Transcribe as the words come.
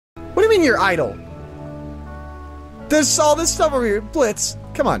What do you mean you're idle? There's all this stuff over here. Blitz,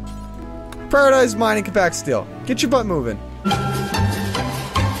 come on. Prioritize mining, compact steel. Get your butt moving.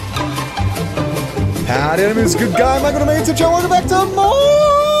 Howdy, it's a good guy, Michael, to my YouTube channel. Welcome back to more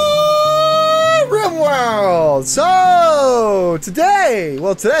Rimworld. So,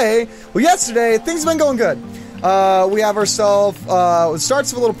 yesterday, things have been going good. We have ourselves,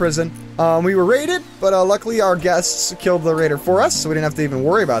 starts of a little prison. We were raided, but luckily our guests killed the raider for us, so we didn't have to even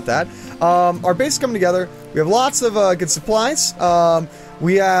worry about that. Our base is coming together. We have lots of good supplies.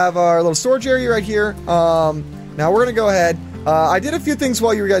 We have our little storage area right here. Now we're going to go ahead. I did a few things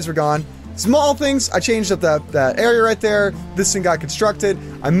while you guys were gone. Small things. I changed up that area right there. This thing got constructed.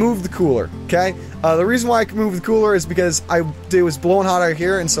 I moved the cooler, okay? The reason why I could move the cooler is because it was blowing hot out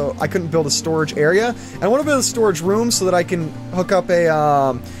here, and so I couldn't build a storage area. And I want to build a storage room so that I can hook up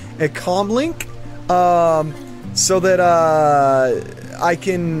a comm link, so that I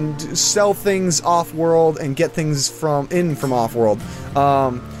can sell things off-world and get things from off-world.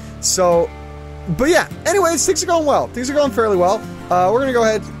 But yeah, anyways, things are going well. Things are going fairly well. We're going to go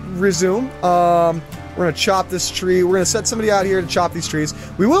ahead resume. We're going to chop this tree. We're going to set somebody out here to chop these trees.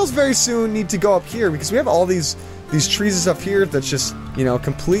 We will very soon need to go up here because we have all these trees and stuff here that's just, you know,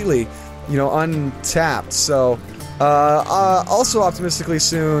 completely, you know, untapped. So, also optimistically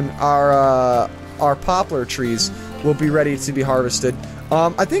soon, our poplar trees will be ready to be harvested.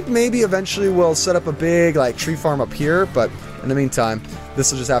 I think maybe eventually we'll set up a big, like, tree farm up here, but in the meantime,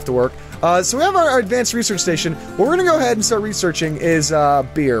 this will just have to work. So we have our advanced research station. What we're going to go ahead and start researching is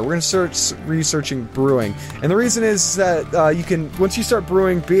beer. We're going to start researching brewing. And the reason is that once you start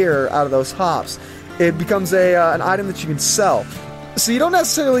brewing beer out of those hops, it becomes an item that you can sell. So you don't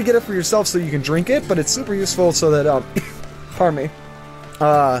necessarily get it for yourself so you can drink it, but it's super useful so that, pardon me,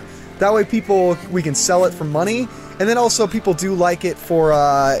 that way we can sell it for money. And then also people do like it for,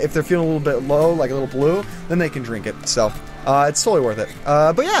 if they're feeling a little bit low, like a little blue, then they can drink it. So, it's totally worth it.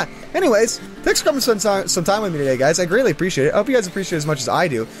 But yeah, anyways, thanks for coming some time with me today, guys. I greatly appreciate it. I hope you guys appreciate it as much as I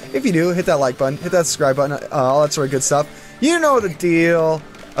do. If you do, hit that like button, hit that subscribe button, all that sort of good stuff. You know the deal.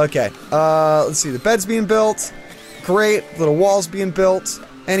 Okay, let's see, the bed's being built. Great, little walls being built.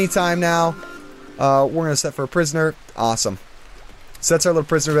 Anytime now. We're gonna set for a prisoner. Awesome. So that's our little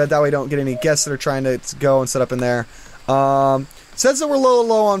prisoner bed. That way we don't get any guests that are trying to go and set up in there. Says that we're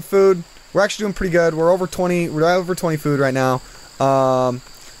low on food. We're actually doing pretty good. We're over 20 food right now.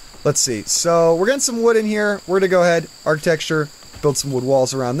 Let's see. So we're getting some wood in here. We're gonna go ahead, architecture, build some wood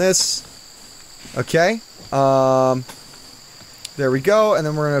walls around this. Okay. There we go. And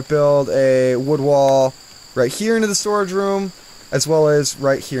then we're gonna build a wood wall right here into the storage room, as well as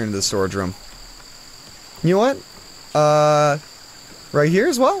right here into the storage room. You know what? Right here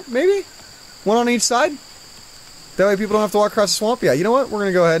as well, maybe? One on each side? That way people don't have to walk across the swamp. Yeah, you know what? We're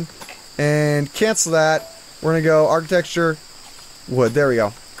going to go ahead and cancel that. We're going to go architecture, wood. There we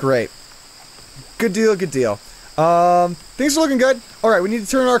go. Great. Good deal, good deal. Things are looking good. Alright, we need to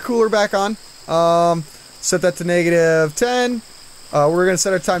turn our cooler back on. Set that to -10. We're going to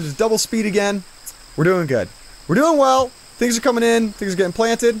set our time to double speed again. We're doing good. We're doing well. Things are coming in. Things are getting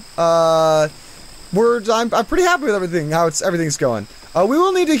planted. I'm pretty happy with everything, how everything's going. We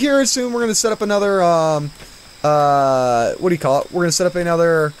will need to here soon. We're going to set up another, what do you call it? We're going to set up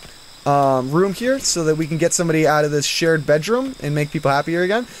another room here so that we can get somebody out of this shared bedroom and make people happier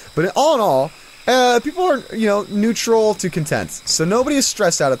again. But all in all, people are, you know, neutral to content. So nobody is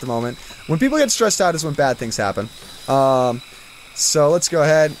stressed out at the moment. When people get stressed out is when bad things happen. So let's go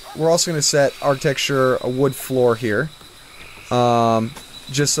ahead. We're also going to set architecture a wood floor here.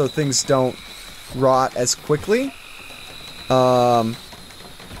 Just so things don't rot as quickly.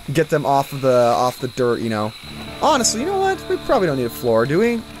 Get them off the dirt, you know. Honestly, you know what? We probably don't need a floor, do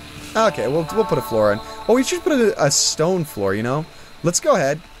we? Okay, we'll put a floor in. Oh, we should put a stone floor, you know. Let's go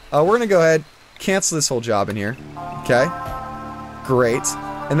ahead. We're gonna go ahead, cancel this whole job in here. Okay. Great.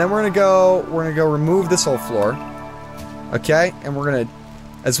 And then we're gonna go remove this whole floor. Okay, and we're gonna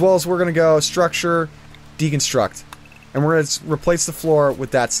go structure, deconstruct. And we're gonna replace the floor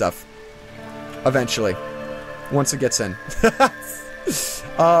with that stuff. Eventually. Once it gets in.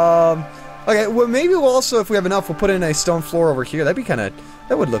 Okay, well maybe we'll also, if we have enough, we'll put in a stone floor over here. That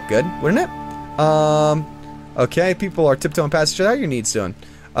would look good, wouldn't it? Okay, people are tiptoeing past each other. How are your needs doing?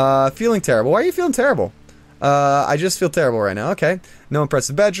 Feeling terrible. Why are you feeling terrible? I just feel terrible right now. Okay. No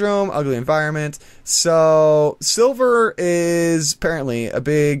impressive bedroom, ugly environment. So, Silver is apparently a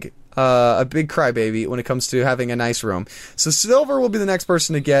big crybaby when it comes to having a nice room. So Silver will be the next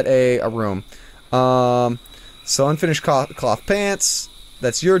person to get a room. So unfinished cloth pants.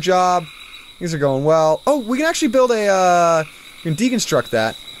 That's your job. Things are going well. Oh, we can actually build a, we can deconstruct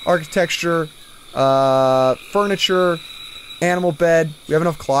that. architecture, furniture, animal bed. We have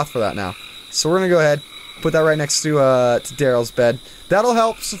enough cloth for that now. So we're going to go ahead, put that right next to Daryl's bed. That'll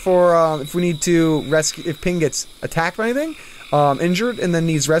help for if we need to rescue, if Ping gets attacked by anything, injured, and then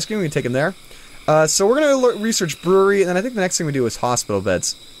needs rescuing, we can take him there. So we're going to research brewery, and then I think the next thing we do is hospital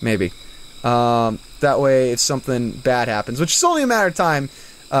beds, maybe. That way, if something bad happens, which is only a matter of time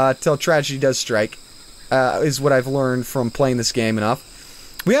till tragedy does strike, is what I've learned from playing this game enough.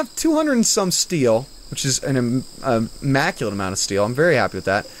 We have 200 and some steel, which is an immaculate amount of steel. I'm very happy with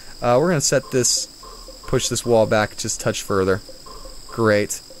that. We're going to set this, push this wall back just a touch further.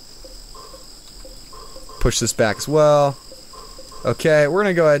 Great. Push this back as well. Okay, we're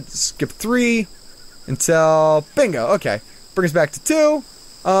going to go ahead and skip 3 until... Bingo! Okay. Bring us back to 2.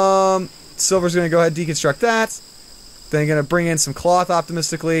 Silver's going to go ahead and deconstruct that. Then going to bring in some cloth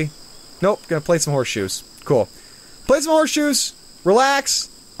optimistically. Nope, going to plate some horseshoes. Cool. Plate some horseshoes. Relax.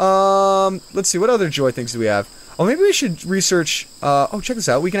 Let's see, what other joy things do we have? Oh, maybe we should research... oh, check this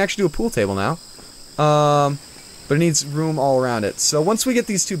out. We can actually do a pool table now. But it needs room all around it. So once we get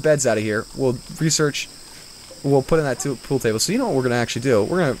these 2 beds out of here, we'll research... We'll put in that pool table. So you know what we're going to actually do?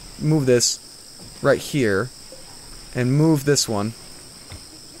 We're going to move this right here. And move this one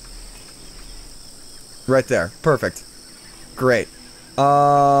right there. Perfect. Great.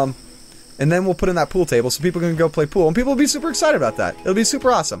 And then we'll put in that pool table so people can go play pool. And people will be super excited about that. It'll be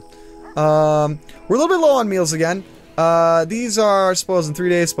super awesome. We're a little bit low on meals again. These are, suppose in 3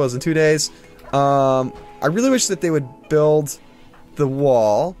 days, suppose in 2 days. I really wish that they would build the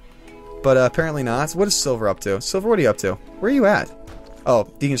wall. But apparently not. What is Silver up to? Silver, what are you up to? Where are you at? Oh,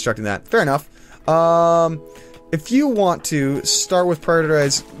 deconstructing that. Fair enough. If you want to start with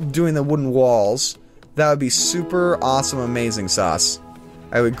prioritize doing the wooden walls, that would be super awesome, amazing sauce.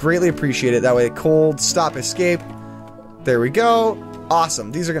 I would greatly appreciate it. That way, cold, stop, escape. There we go.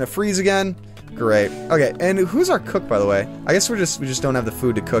 Awesome. These are going to freeze again. Great. Okay, and who's our cook, by the way? I guess we just don't have the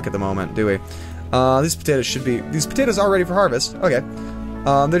food to cook at the moment, do we? These potatoes should be... These potatoes are ready for harvest. Okay.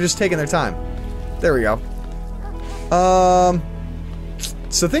 They're just taking their time. There we go.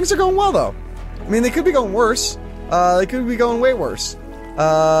 So things are going well, though. I mean, they could be going worse. They could be going way worse.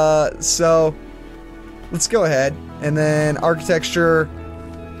 So let's go ahead. And then architecture,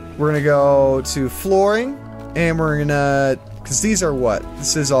 we're going to go to flooring. And we're going to... Because these are what?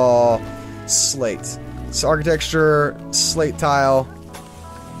 This is all slate. So architecture, slate tile.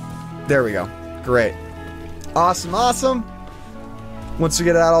 There we go. Great. Awesome, awesome. Once we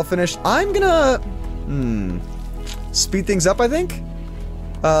get that all finished, I'm gonna speed things up, I think.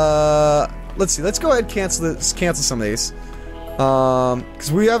 Let's see. Let's go ahead and cancel some of these.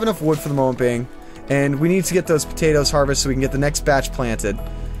 Because we have enough wood for the moment being. And we need to get those potatoes harvested so we can get the next batch planted.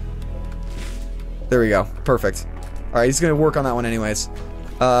 There we go. Perfect. Alright, he's gonna work on that one anyways.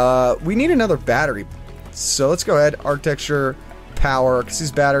 We need another battery. So let's go ahead. Architecture, power, because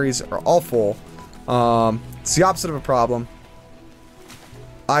these batteries are all full. It's the opposite of a problem.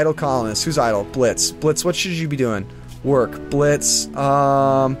 Idle colonists. Who's idle? Blitz. Blitz, what should you be doing? Work. Blitz.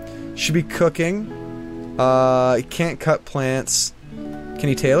 Should be cooking. He can't cut plants. Can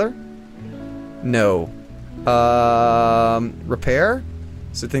he tailor? No. Repair?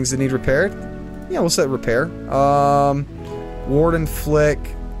 So things that need repaired? Yeah, we'll set repair. Warden, flick,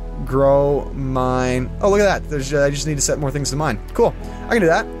 grow, mine. Oh, look at that. I just need to set more things to mine. Cool. I can do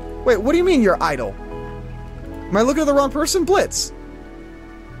that. Wait, what do you mean you're idle? Am I looking at the wrong person? Blitz.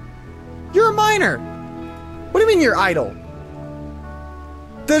 You're a miner! What do you mean you're idle?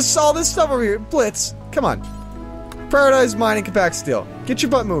 There's all this stuff over here. Blitz, come on. Prioritize mining compact steel. Get your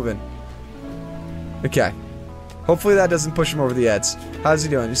butt moving. Okay. Hopefully that doesn't push him over the edge. How's he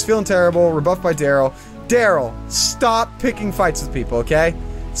doing? He's feeling terrible. Rebuffed by Daryl. Daryl, stop picking fights with people, okay?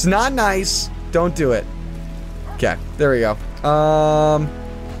 It's not nice. Don't do it. Okay, there we go.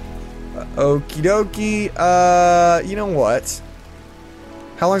 Okie dokie. You know what?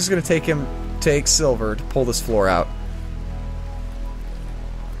 How long is it going to take Silver to pull this floor out?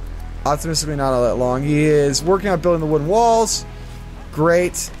 Optimistically not all that long. He is working on building the wooden walls.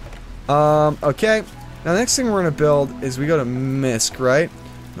 Great. Okay. Now the next thing we're going to build is we go to MISC, right?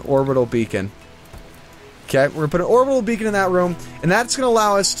 An orbital beacon. Okay, we're going to put an orbital beacon in that room, and that's going to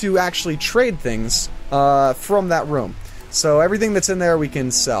allow us to actually trade things from that room. So everything that's in there we can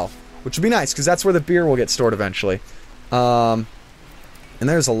sell, which would be nice, because that's where the beer will get stored eventually. And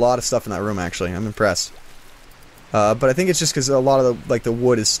there's a lot of stuff in that room, actually. I'm impressed. But I think it's just because a lot of the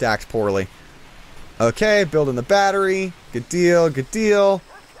wood is stacked poorly. Okay, building the battery. Good deal, good deal.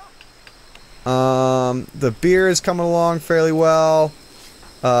 The beer is coming along fairly well.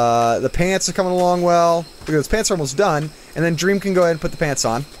 The pants are coming along well. Those pants are almost done. And then Dream can go ahead and put the pants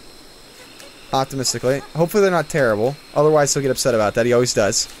on. Optimistically. Hopefully they're not terrible. Otherwise he'll get upset about that. He always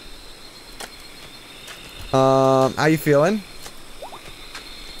does. How you feeling?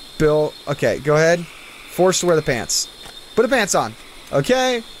 Bill, okay, go ahead. Forced to wear the pants. Put the pants on.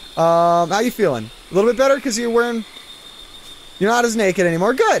 Okay. How you feeling? A little bit better because you're wearing... You're not as naked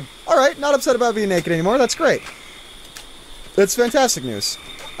anymore. Good. Alright, not upset about being naked anymore. That's great. That's fantastic news.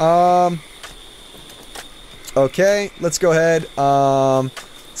 Okay, let's go ahead.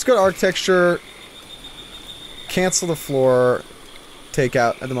 Let's go to architecture. Cancel the floor. Take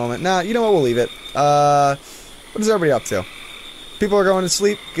out at the moment. Nah, you know what? We'll leave it. What is everybody up to? People are going to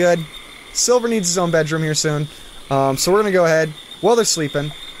sleep. Good. Silver needs his own bedroom here soon. So we're going to go ahead. While they're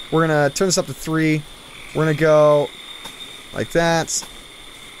sleeping, we're going to turn this up to 3. We're going to go like that.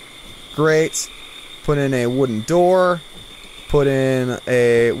 Great. Put in a wooden door. Put in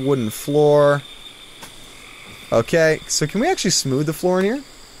a wooden floor. Okay, so can we actually smooth the floor in here?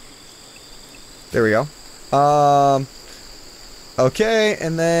 There we go. Okay,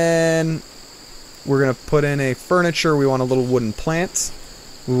 and then we're gonna put in a furniture. We want a little wooden plant.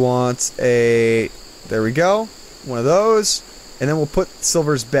 We want a... There we go. One of those. And then we'll put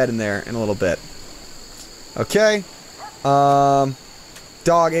Silver's bed in there in a little bit. Okay.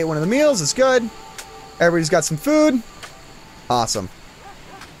 Dog ate one of the meals. It's good. Everybody's got some food. Awesome.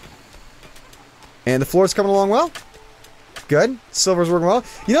 And the floor's coming along well. Good. Silver's working well.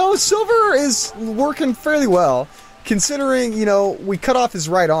 You know, Silver is working fairly well, considering, you know, we cut off his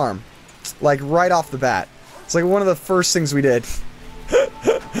right arm. Like, right off the bat. It's like one of the first things we did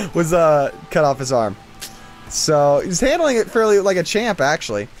was, cut off his arm. So, he's handling it fairly like a champ,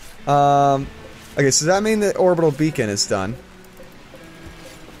 actually. Okay, so does that mean the orbital beacon is done?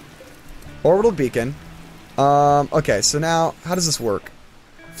 Orbital beacon. Okay, so now, how does this work?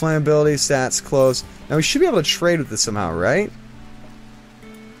 Flammability, stats, close. Now we should be able to trade with this somehow, right?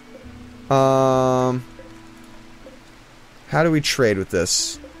 How do we trade with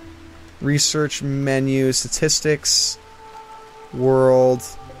this? Research, menu, statistics, world,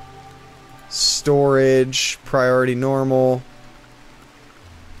 storage, priority normal.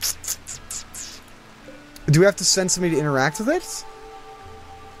 Do we have to send somebody to interact with it?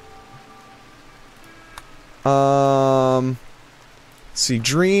 See,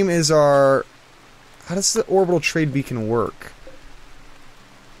 Dream is our... How does the orbital trade beacon work?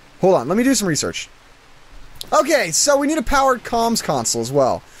 Hold on, let me do some research. Okay, so we need a powered comms console as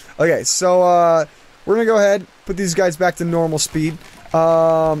well. Okay, so, we're gonna go ahead, put these guys back to normal speed.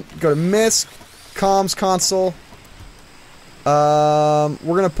 Go to MISC, comms console. We're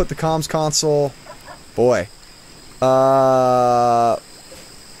gonna put the comms console... Boy.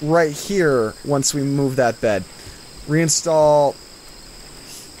 Right here, once we move that bed. Reinstall...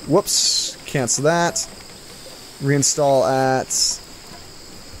 Whoops. Cancel that. Reinstall at...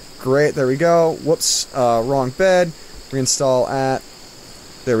 Great, there we go. Whoops. Wrong bed. Reinstall at...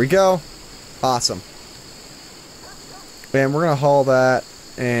 There we go. Awesome. And we're gonna haul that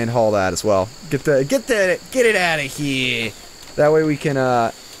and haul that as well. Get it out of here. That way we can,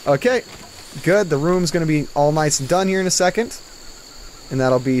 okay. Good. The room's gonna be all nice and done here in a second. And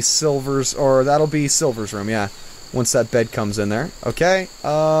that'll be Silver's room, yeah. Once that bed comes in there. Okay.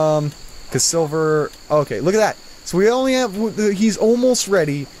 Because Silver... Okay, look at that. So we only have... He's almost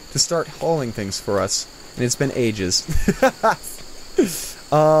ready to start hauling things for us. And it's been ages.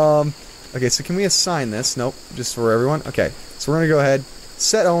 Okay, so can we assign this? Nope. Just for everyone. Okay. So we're going to go ahead.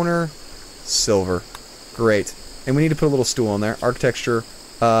 Set owner. Silver. Great. And we need to put a little stool in there. Architecture.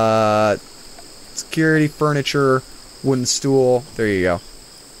 Security. Furniture. Wooden stool. There you go.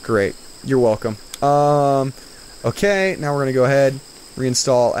 Great. You're welcome. Okay, now we're going to go ahead,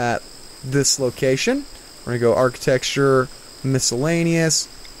 reinstall at this location. We're going to go architecture, miscellaneous,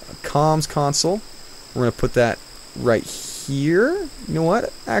 comms console. We're going to put that right here. You know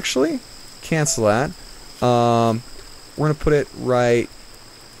what? Actually, cancel that. We're going to put it right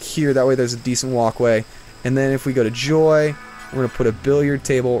here. That way there's a decent walkway. And then if we go to Joy, we're going to put a billiard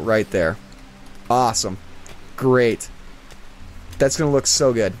table right there. Awesome. Great. That's going to look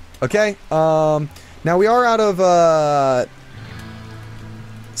so good. Okay, now we are out of,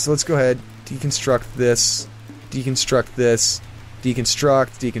 so let's go ahead, deconstruct this, deconstruct,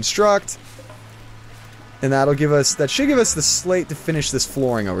 and that'll give us, that should give us the slate to finish this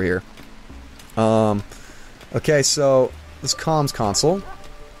flooring over here. Okay, so, this comms console,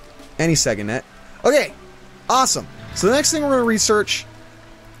 any second net. Okay, awesome. So the next thing we're going to research,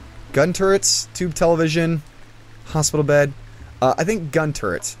 gun turrets, tube television, hospital bed, I think gun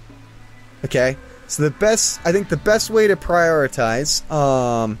turrets. Okay, So I think the best way to prioritize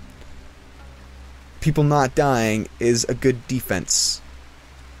people not dying is a good defense.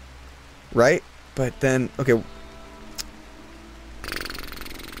 Right? But then, okay.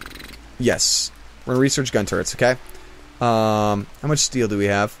 Yes. We're gonna research gun turrets, okay? How much steel do we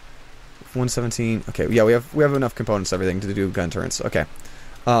have? 117. Okay, yeah, we have enough components, everything to do gun turrets. Okay.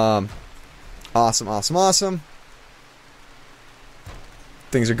 Awesome, awesome, awesome.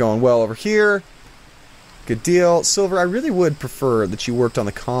 Things are going well over here. Good deal. Silver, I really would prefer that you worked on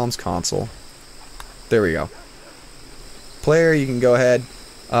the comms console. There we go. Player, you can go ahead,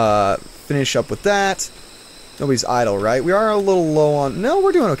 finish up with that. Nobody's idle, right? We are a little low on... No,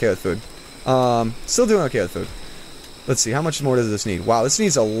 we're doing okay with food. Still doing okay with food. Let's see, how much more does this need? Wow, this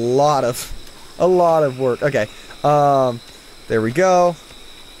needs a lot of work. Okay, there we go.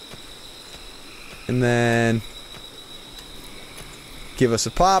 And then give us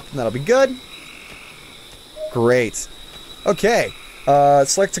a pop, and that'll be good. Great. Okay,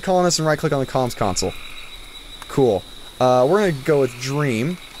 select a colonist and right-click on the comms console. Cool. We're gonna go with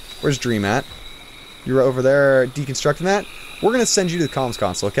Dream. Where's Dream at? You're over there deconstructing that. We're gonna send you to the comms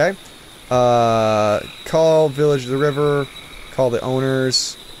console, okay? Call Village of the River. Call the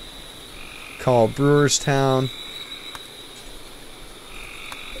owners. Call Brewers Town.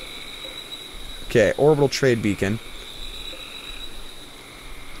 Okay, orbital trade beacon.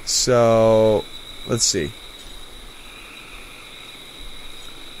 So, let's see.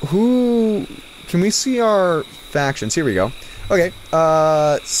 Who... Can we see our factions? Here we go. Okay,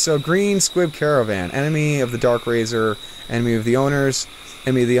 so Green Squib Caravan. Enemy of the Dark Razor. Enemy of the owners.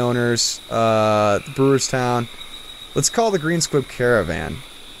 Enemy of the owners. Brewers Town. Let's call the Green Squib Caravan.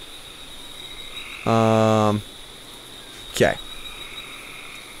 Okay.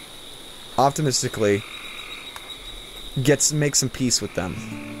 Optimistically, make some peace with them.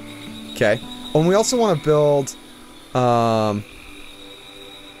 Okay. Oh, and we also want to build,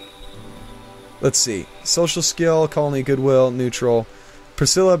 let's see. Social skill, colony, goodwill, neutral.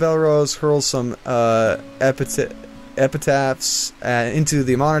 Priscilla Belrose hurls some epitaphs into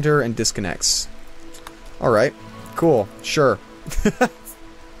the monitor and disconnects. Alright. Cool. Sure.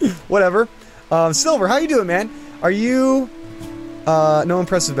 Whatever. Silver, how you doing, man? Are you... no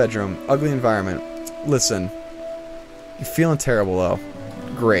impressive bedroom. Ugly environment. Listen. You're feeling terrible, though.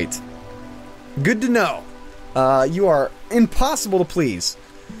 Great. Good to know. You are impossible to please.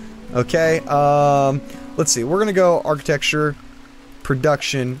 Okay, let's see. We're gonna go architecture,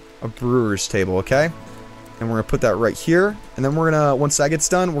 production, a brewer's table, okay? And we're gonna put that right here. And then we're gonna, once that gets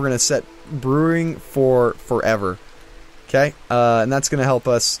done, we're gonna set brewing for forever. Okay? And that's gonna help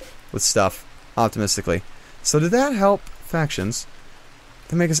us with stuff, optimistically. So did that help factions?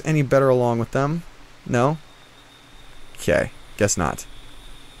 Did that make us any better along with them? No? Okay, guess not.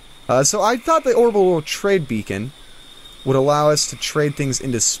 So I thought the orbital trade beacon would allow us to trade things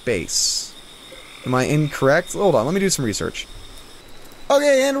into space. Am I incorrect? Hold on, let me do some research.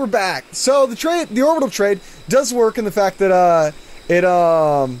 Okay, and we're back. So the orbital trade does work in the fact that it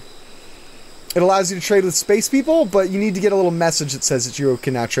allows you to trade with space people, but you need to get a little message that says that you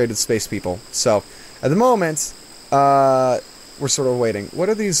can now trade with space people. So at the moment, we're sort of waiting. What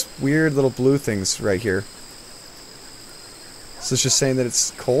are these weird little blue things right here? So it's just saying that it's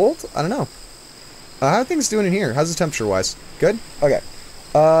cold? I don't know. How are things doing in here? How's the temperature-wise? Good? Okay.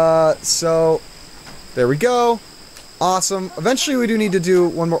 So, there we go. Awesome. Eventually we do need to do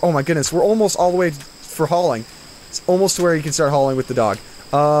one more. Oh my goodness, we're almost all the way for hauling. It's almost to where you can start hauling with the dog.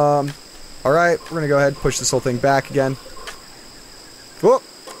 Alright, we're gonna go ahead and push this whole thing back again. Whoop!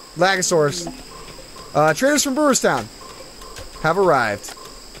 Lagosaurus. Traders from Brewerstown have arrived.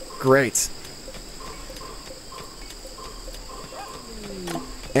 Great.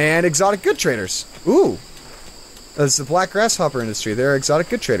 And exotic good traders. Ooh. That's the black grasshopper industry. They're exotic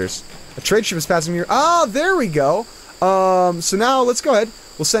good traders. A trade ship is passing here. Ah, there we go. So now let's go ahead.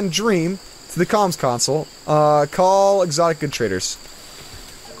 We'll send Dream to the comms console. Call exotic good traders.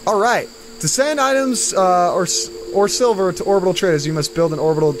 Alright. To send items or silver to orbital traders, you must build an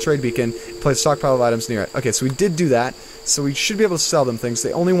orbital trade beacon. Place a stockpile of items near it. Okay, so we did do that. So we should be able to sell them things.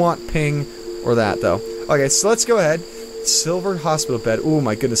 They only want ping or that, though. Okay, so let's go ahead. Silver hospital bed. Oh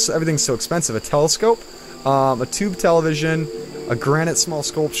my goodness, everything's so expensive. A telescope, a tube television, a granite small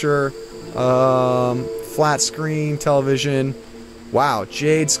sculpture, flat screen television. Wow,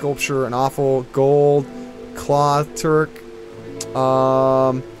 jade sculpture, an awful gold cloth Turk.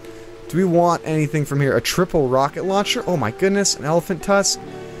 Do we want anything from here? A triple rocket launcher. Oh my goodness, an elephant tusk.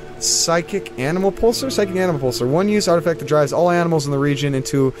 Psychic animal pulsar. Psychic animal pulsar. One use artifact that drives all animals in the region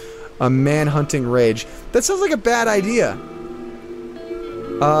into a man-hunting rage. That sounds like a bad idea.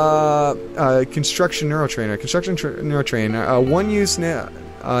 Construction neurotrainer. Neurotrainer. One-use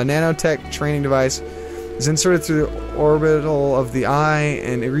nanotech training device is inserted through the orbital of the eye,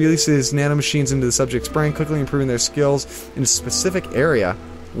 and it releases nanomachines into the subject's brain, quickly improving their skills in a specific area.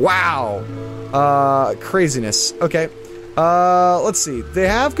 Wow! Craziness. Okay. Let's see. They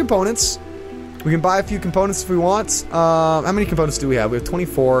have components. We can buy a few components if we want. How many components do we have? We have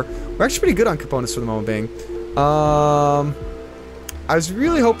 24. We're actually pretty good on components for the moment being. I was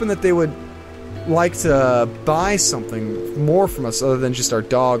really hoping that they would like to buy something more from us other than just our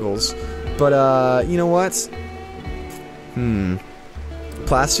doggles. But, you know what?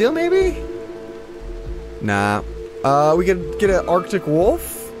 Plasteel, maybe? Nah. We could get an Arctic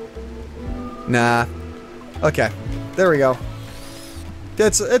wolf? Nah. Okay. There we go.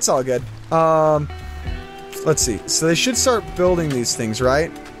 It's all good. Let's see. So they should start building these things,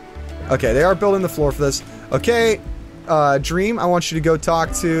 right? Okay, they are building the floor for this. Okay, Dream, I want you to go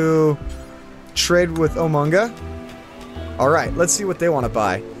talk to... Trade with Omunga. Alright, let's see what they want to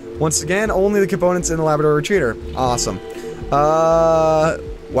buy. Once again, only the components in the Labrador Retreater. Awesome.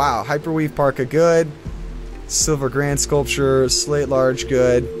 Wow, Hyperweave Parka, good. Silver Grand Sculpture, Slate Large,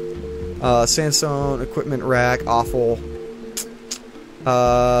 good. Sandstone Equipment Rack, awful.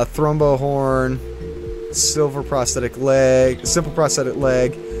 Thrombo Horn, Silver Prosthetic Leg, Simple Prosthetic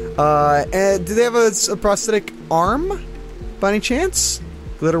Leg. And do they have a prosthetic arm, by any chance?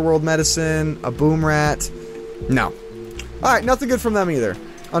 Glitter World Medicine, a Boom Rat. No. Alright, nothing good from them either.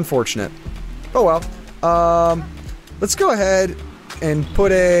 Unfortunate. Oh well. Let's go ahead and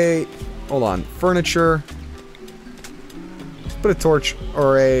put a... Hold on. Furniture. Let's put a torch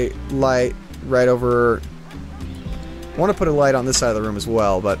or a light right over... I want to put a light on this side of the room as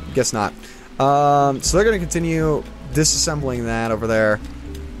well, but guess not. So they're going to continue disassembling that over there.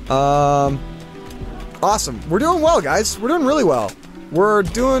 Awesome. We're doing well, guys. We're doing really well. We're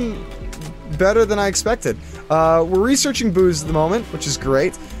doing better than I expected. We're researching booze at the moment, which is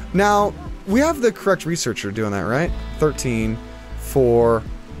great. Now, we have the correct researcher doing that, right? 13, 4,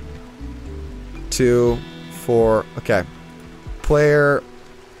 2, 4. Okay. Player,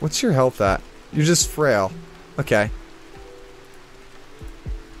 what's your health at? You're just frail. Okay.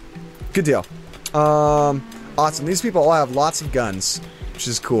 Good deal. Awesome. These people all have lots of guns, which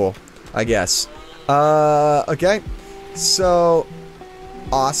is cool, I guess. Okay. So,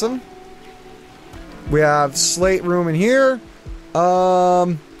 awesome. We have slate room in here.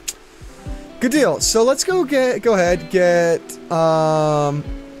 Good deal. So let's go ahead, get,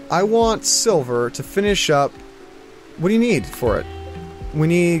 I want silver to finish up. What do you need for it? We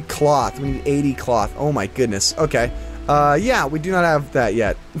need cloth. We need 80 cloth. Oh my goodness. Okay. Yeah, we do not have that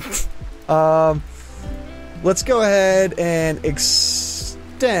yet. Let's go ahead and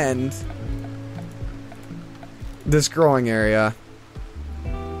extend this growing area.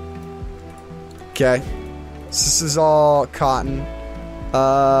 Okay. So this is all cotton.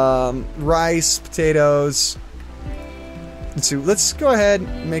 Rice, potatoes. Let's see. Let's go ahead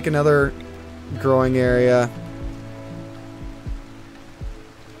and make another growing area.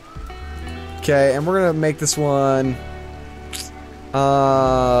 Okay, and we're gonna make this one.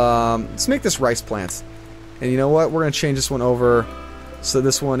 Let's make this rice plants. And you know what? We're gonna change this one over so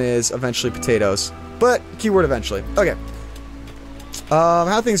this one is eventually potatoes. But keyword eventually. Okay. How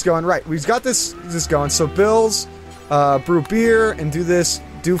are things going? Right, we've got this going. So Bills, brew beer and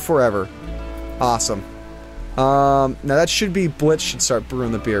do forever. Awesome. Now that should be Blitz should start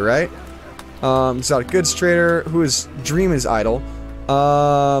brewing the beer, right? Exotic goods trader who is Dream is idle.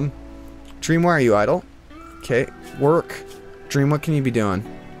 Dream, why are you idle? Okay, work. Dream, what can you be doing?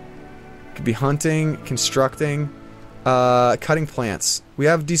 Could be hunting, constructing, cutting plants. We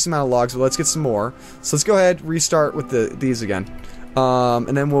have a decent amount of logs, but let's get some more. So let's go ahead, restart with these again.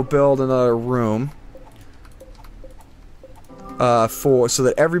 And then we'll build another room. So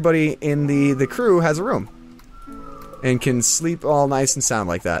that everybody in the crew has a room. And can sleep all nice and sound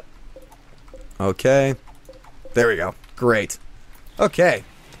like that. Okay. There we go. Great. Okay.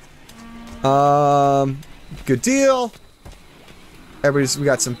 Good deal. We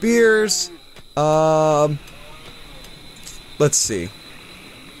got some beers. Let's see.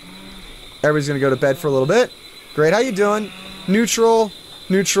 Everybody's gonna go to bed for a little bit. Great, how you doing? Neutral,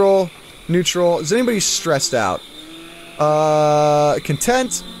 neutral, neutral. Is anybody stressed out?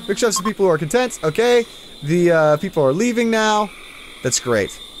 Content. Big shout out to people who are content. Okay. The people are leaving now. That's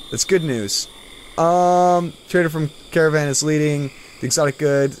great. That's good news. Trader from Caravan is leading. The exotic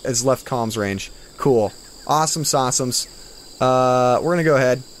good has left comms range. Cool. Awesome sauceums. We're gonna go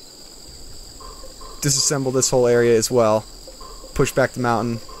ahead. Disassemble this whole area as well. Push back the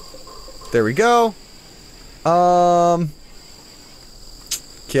mountain. There we go.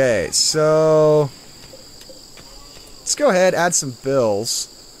 Okay, so let's go ahead, add some bills.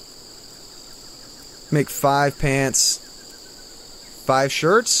 Make 5 pants, 5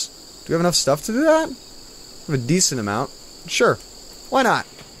 shirts. Do we have enough stuff to do that? We have a decent amount. Sure. Why not?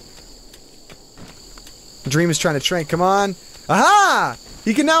 Dream is trying to train. Come on. Aha!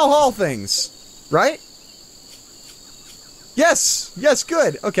 He can now haul things. Right? Yes! Yes,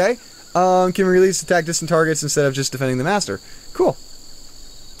 good. Okay. Can release attack distant targets instead of just defending the master. Cool.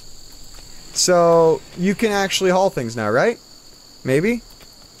 So, you can actually haul things now, right? Maybe?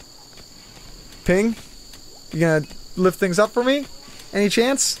 Ping? You gonna lift things up for me? Any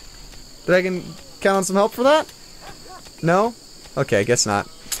chance that I can count on some help for that? No? Okay, guess not.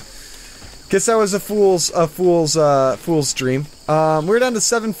 Guess that was a fool's dream. We're down to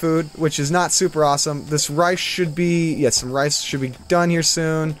 7 food, which is not super awesome. This rice should be... Yes, some rice should be done here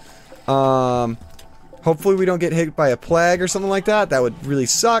soon. Hopefully we don't get hit by a plague or something like that. That would really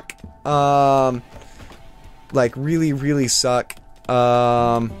suck. Like, really, really suck.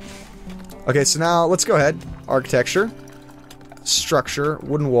 Okay, so now let's go ahead. Architecture. Structure.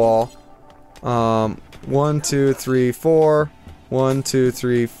 Wooden wall. 1, 2, 3, 4. 1, 2,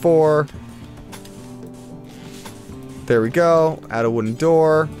 3, 4. There we go. Add a wooden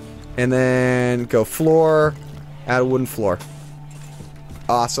door. And then go floor. Add a wooden floor.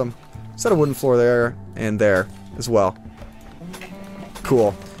 Awesome. Set a wooden floor there and there as well.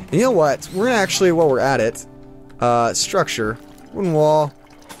 Cool. And you know what? We're gonna actually, while we're at it, structure. Wooden wall.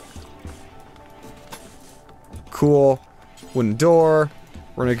 Cool. Wooden door.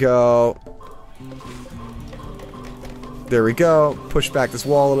 We're gonna go... There we go. Push back this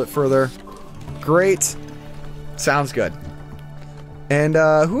wall a little bit further. Great. Sounds good. And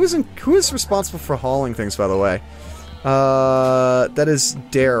who is responsible for hauling things, by the way? That is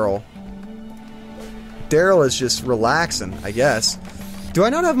Daryl. Daryl is just relaxing, I guess. Do I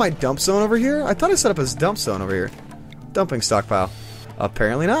not have my dump zone over here? I thought I set up his dump zone over here. Dumping stockpile.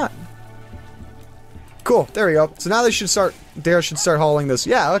 Apparently not. Cool. There we go. So now they should start. Daryl should start hauling this.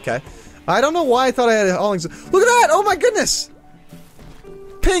 Yeah. Okay. I don't know why I thought I had a hauling zone. Look at that! Oh my goodness!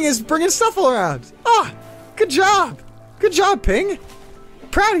 Ping is bringing stuff all around. Ah! Good job! Good job, Ping!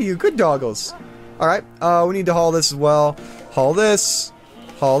 Proud of you. Good doggles. Alright, we need to haul this as well. Haul this,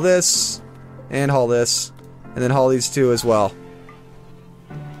 and haul this. And then haul these two as well.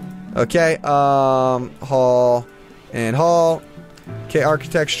 Okay, haul, and haul. Okay,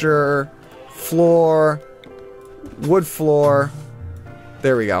 architecture, floor, wood floor.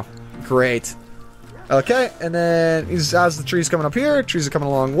 There we go. Great. Okay, and then as the trees coming up here, trees are coming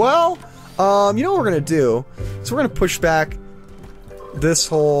along well. You know what we're gonna do? So we're gonna push back this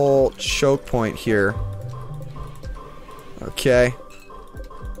whole choke point here. Okay.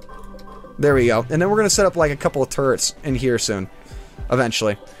 There we go. And then we're gonna set up like a couple of turrets in here soon.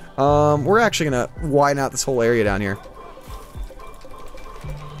 Eventually. We're actually gonna widen out this whole area down here.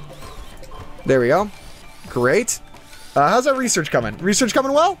 There we go. Great. How's that research coming? Research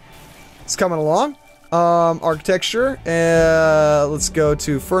coming well? It's coming along. Architecture. Let's go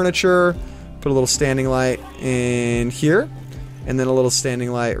to furniture. Put a little standing light in here. And then a little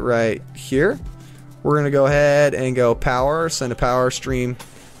standing light right here. We're going to go ahead and go power. Send a power stream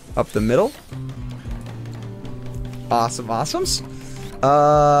up the middle. Awesome, awesomes.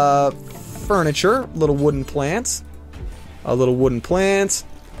 Furniture. Little wooden plants. A little wooden plant.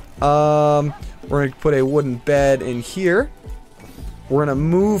 We're going to put a wooden bed in here. We're going to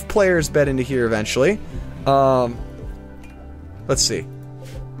move player's bed into here eventually. Let's see.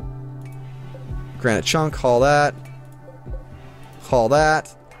 Granite chunk, haul that. Haul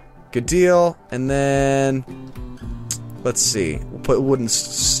that. Good deal. And then, let's see. We'll put wooden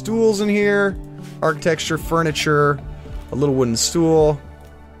stools in here. Architecture, furniture, a little wooden stool.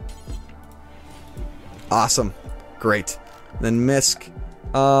 Awesome. Great. And then misc.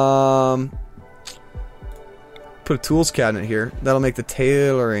 Put a tools cabinet here. That'll make the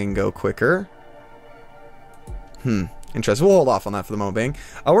tailoring go quicker. Interesting. We'll hold off on that for the moment being.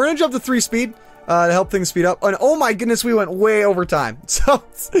 We're going to jump to 3 speed to help things speed up. And oh my goodness, we went way over time. So,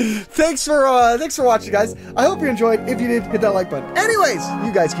 thanks for watching, guys. I hope you enjoyed. If you did, hit that like button. Anyways,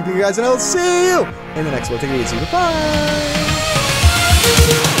 you guys keep you guys, and I'll see you in the next one. Take it easy. Bye.